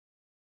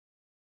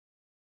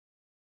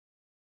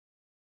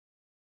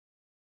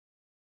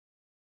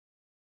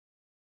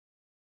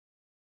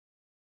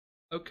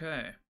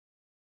Okay,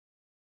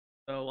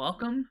 so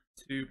welcome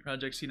to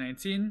Project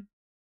C19.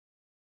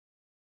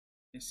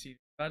 You see the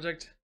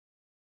project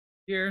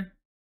here.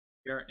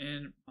 We are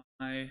in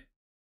my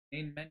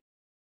main menu,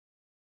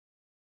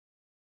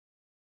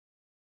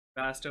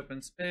 vast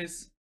open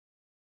space.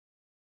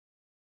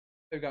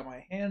 I've got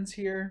my hands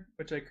here,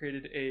 which I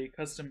created a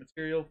custom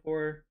material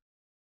for.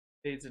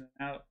 Fades in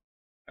and out,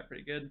 got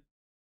pretty good.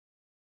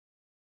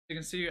 You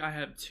can see I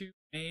have two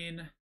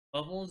main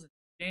levels in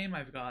the game.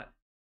 I've got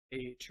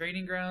a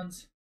training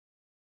grounds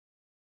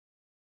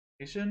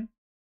station.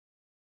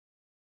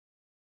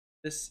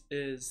 This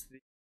is the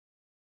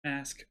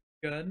mask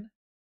gun,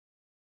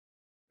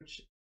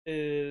 which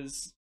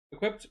is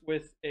equipped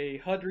with a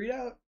HUD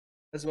readout,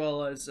 as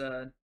well as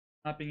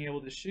not being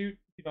able to shoot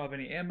if you don't have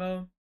any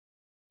ammo.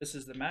 This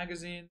is the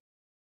magazine,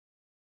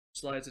 which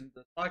slides into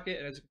the socket,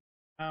 and as you can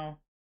see now,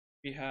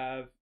 we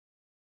have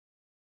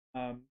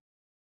um,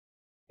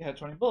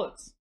 20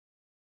 bullets.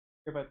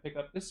 If I pick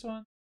up this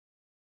one,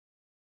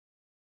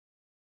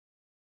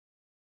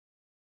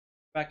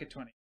 back at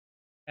 20,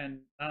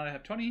 and now that I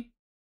have 20,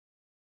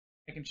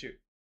 I can shoot.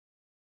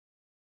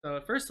 So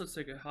first, let's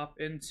take a hop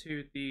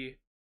into the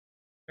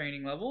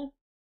training level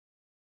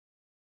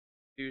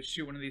to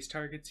shoot one of these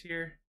targets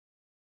here.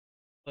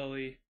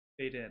 Slowly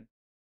fade in.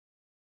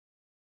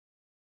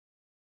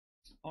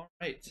 All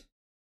right,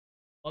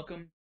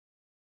 welcome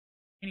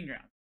to training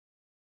ground.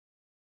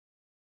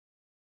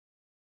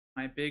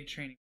 My big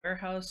training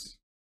warehouse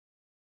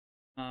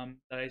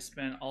that I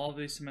spent all of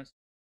these semesters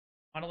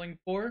modeling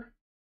for.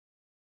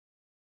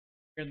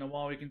 Here in the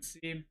wall, we can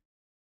see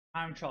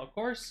time trial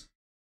course.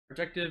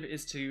 Objective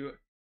is to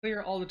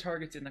clear all the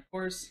targets in the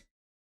course,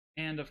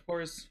 and of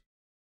course,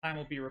 time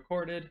will be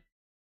recorded.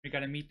 We got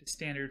to meet the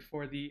standard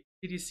for the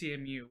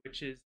CDCMU,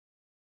 which is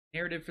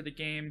narrative for the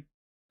game,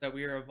 that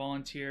we are a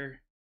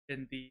volunteer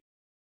in the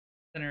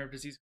Center of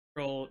Disease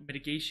Control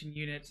Mitigation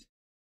Unit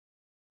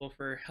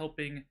for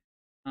helping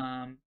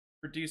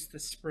reduce the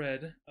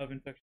spread of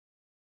infection.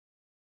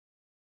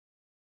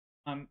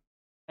 I've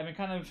been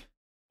kind of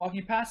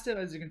walking past it.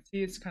 As you can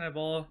see, it's kind of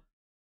all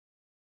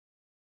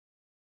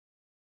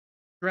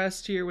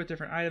dressed here with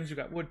different items. You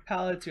got wood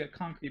pallets, you got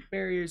concrete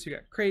barriers, you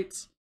got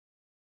crates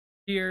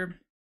here.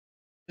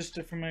 Just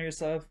to familiar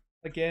yourself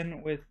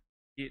again with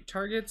the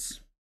targets.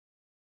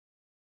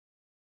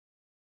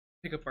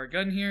 Pick up our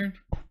gun here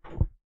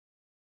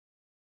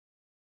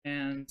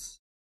and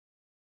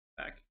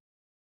back.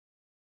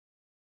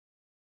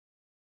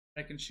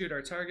 I can shoot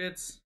our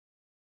targets.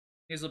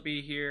 These will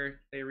be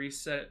here. They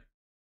reset.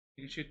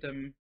 You can shoot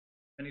them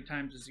many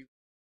times as you.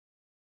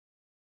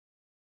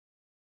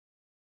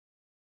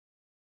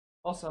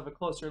 Also have a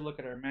closer look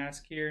at our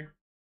mask here.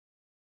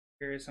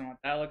 Curious on what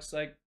that looks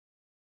like.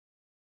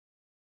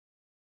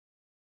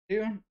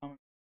 I'm gonna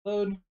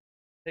load,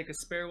 take a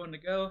spare one to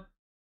go,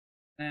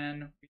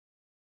 and we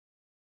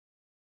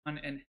on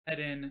and head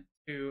in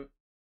to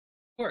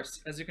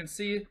course. As you can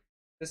see,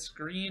 this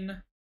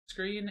green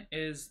screen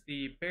is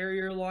the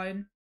barrier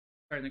line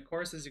starting the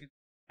course. As you can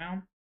see now,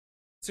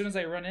 as soon as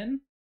I run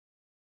in,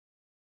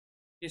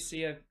 you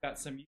see I've got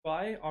some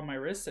UI on my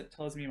wrist that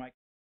tells me my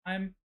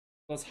time,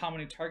 as well as how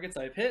many targets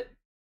I've hit.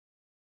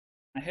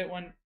 I hit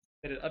one,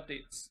 that it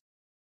updates.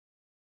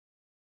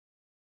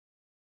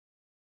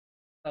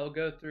 I'll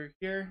go through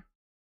here.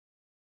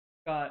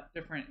 Got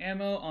different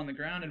ammo on the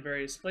ground in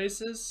various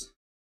places.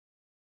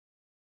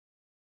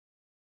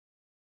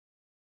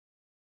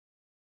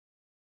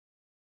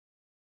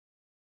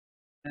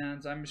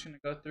 And I'm just going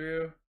to go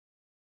through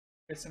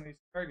some of these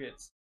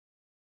targets.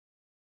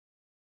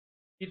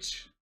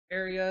 Each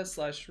area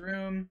slash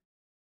room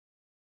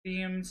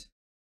themed,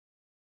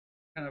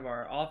 kind of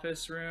our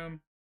office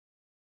room.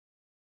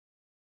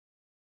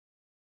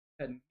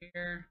 Head in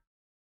here.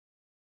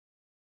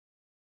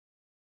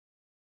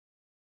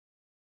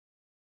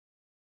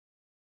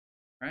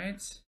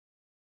 Right.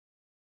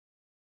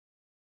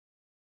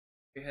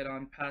 We head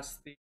on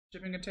past the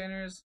shipping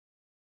containers.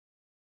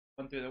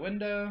 One through the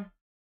window.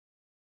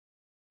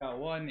 Got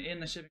one in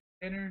the shipping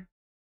container.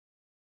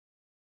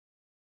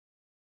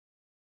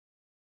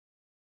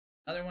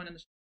 Another one in the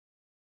shipping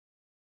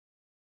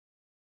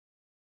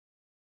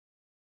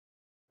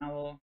container. Now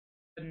we'll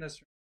head in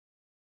this room.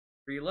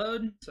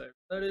 Reload. So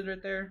I reloaded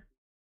right there.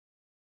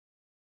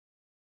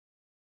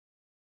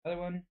 Other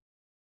one.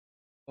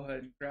 Go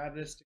ahead and grab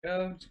this to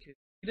go, just in case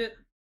you need it.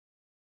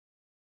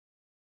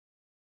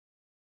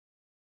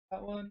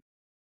 That one.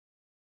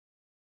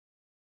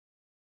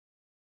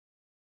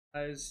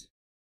 Guys,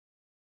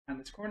 on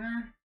this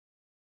corner.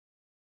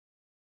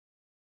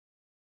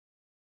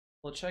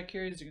 We'll check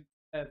here. As you can see,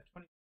 I have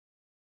 20.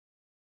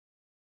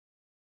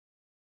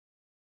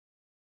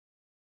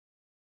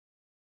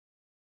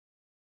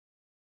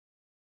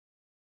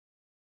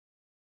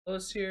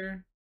 Close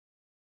here.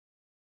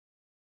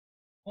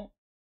 Oh.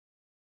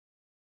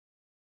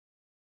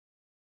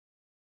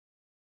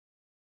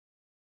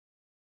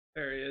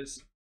 There he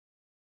is.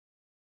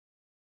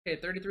 Okay,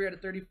 33 out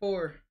of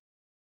 34.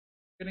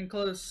 Getting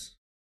close.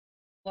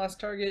 Last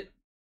target.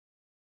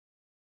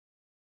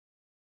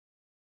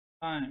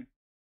 Time.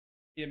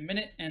 be a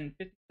minute and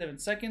 57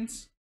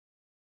 seconds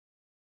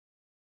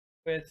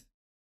with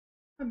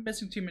I'm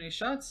missing too many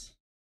shots.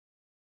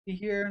 See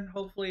here,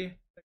 hopefully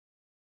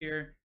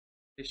here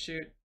they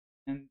shoot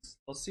and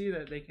they'll see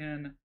that they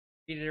can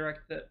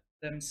redirect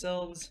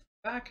themselves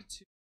back to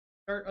the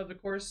start of the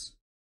course,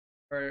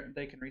 or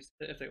they can reset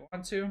it if they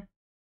want to.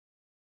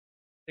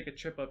 Take a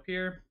trip up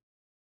here.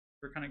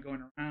 We're kind of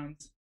going around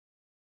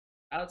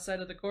outside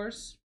of the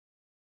course.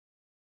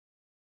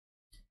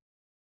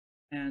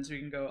 And so we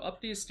can go up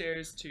these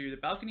stairs to the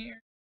balcony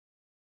area,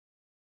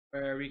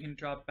 where we can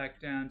drop back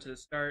down to the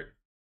start,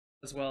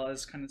 as well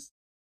as kind of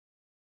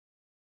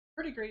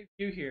pretty great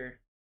view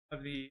here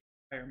of the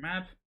entire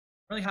map.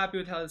 I'm really happy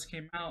with how this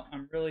came out.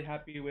 I'm really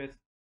happy with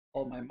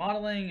all my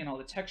modeling and all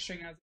the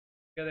texturing as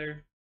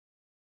together,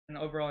 and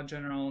overall in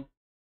general,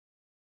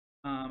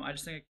 I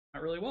just think it came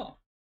out really well.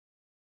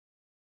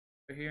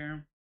 So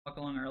here, walk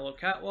along our little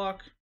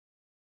catwalk,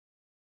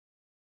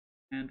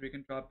 and we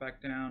can drop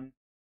back down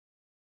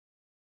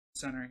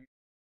center here.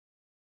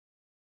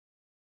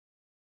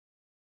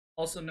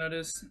 Also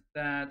notice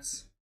that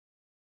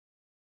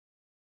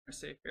our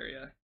safe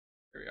area,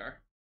 here we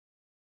are.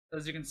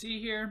 As you can see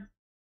here,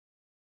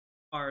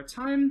 our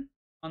time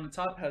on the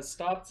top has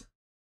stopped.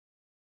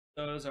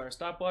 Those are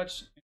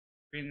stopwatch.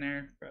 Green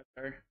there.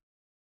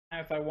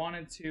 If I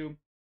wanted to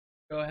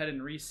go ahead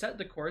and reset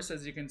the course,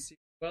 as you can see,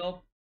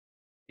 well,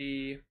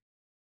 the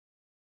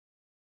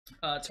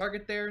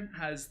target there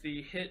has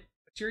the hit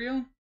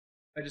material.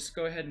 I just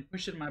go ahead and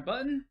push in my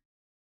button.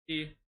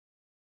 See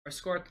our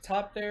score at the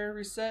top there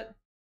reset.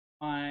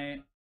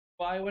 My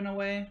Y went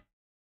away,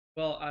 as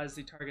well as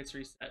the targets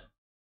reset.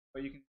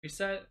 So you can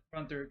reset,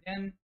 run through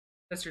again,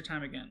 test your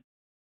time again.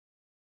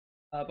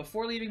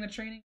 Before leaving the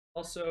training,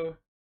 also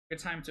a good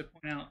time to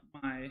point out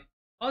my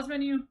pause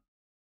menu.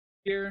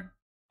 Here,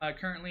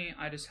 currently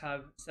I just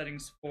have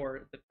settings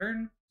for the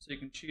turn, so you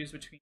can choose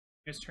between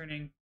continuous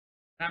turning,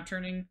 snap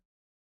turning,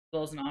 as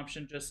well as an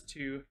option just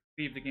to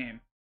leave the game.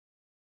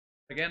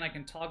 Again, I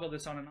can toggle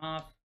this on and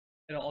off.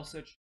 It'll also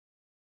change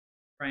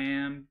where I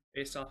am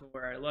based off of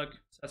where I look,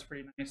 so that's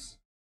pretty nice.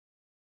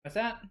 With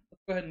that,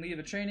 let's go ahead and leave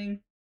the training.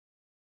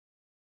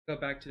 Go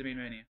back to the main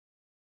menu.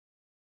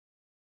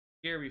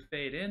 Here we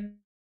fade in,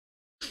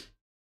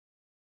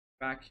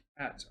 back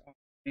at our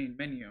main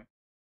menu.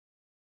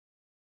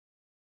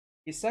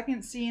 The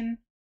second scene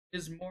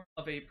is more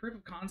of a proof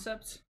of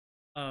concept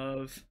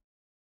of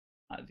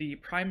the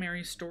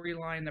primary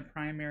storyline, the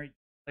primary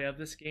play of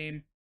this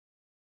game.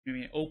 I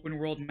mean, open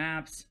world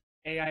maps,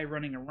 AI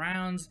running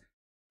around,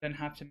 then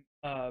have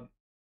to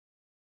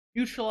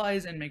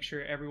neutralize and make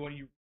sure everyone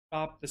you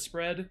stop the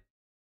spread.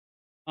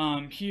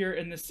 Here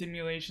in the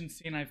simulation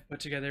scene, I've put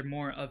together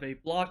more of a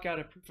block out,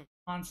 a proof of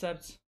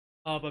concept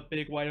of a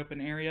big wide open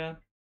area.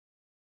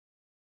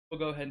 We'll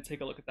go ahead and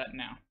take a look at that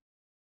now.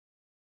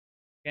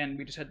 Again,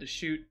 we just had to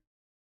shoot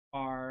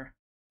our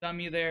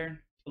dummy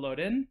there to load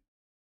in.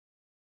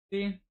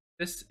 See,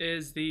 this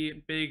is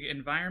the big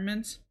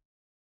environment.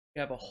 We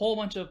have a whole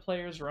bunch of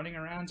players running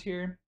around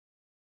here.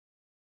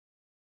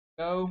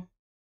 Go.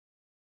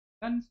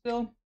 Done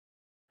still.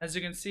 As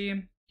you can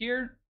see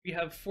here, we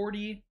have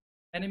 40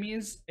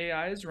 enemies,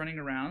 AIs running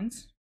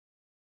around.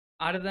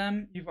 Out of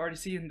them, you've already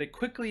seen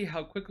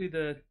how quickly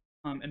the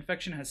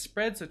infection has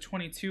spread. So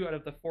 22 out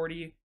of the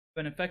 40 have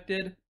been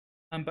infected.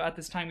 But at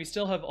this time, we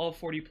still have all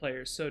 40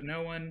 players. So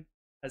no one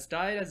has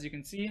died, as you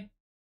can see.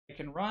 It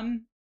can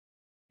run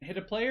and hit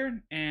a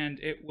player, and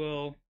it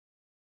will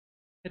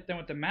hit them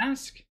with the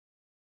mask.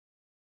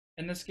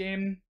 In this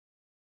game,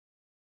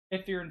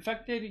 if you're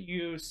infected,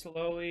 you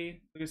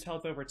slowly lose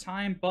health over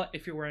time. But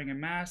if you're wearing a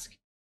mask,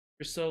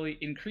 you're slowly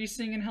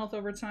increasing in health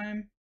over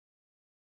time.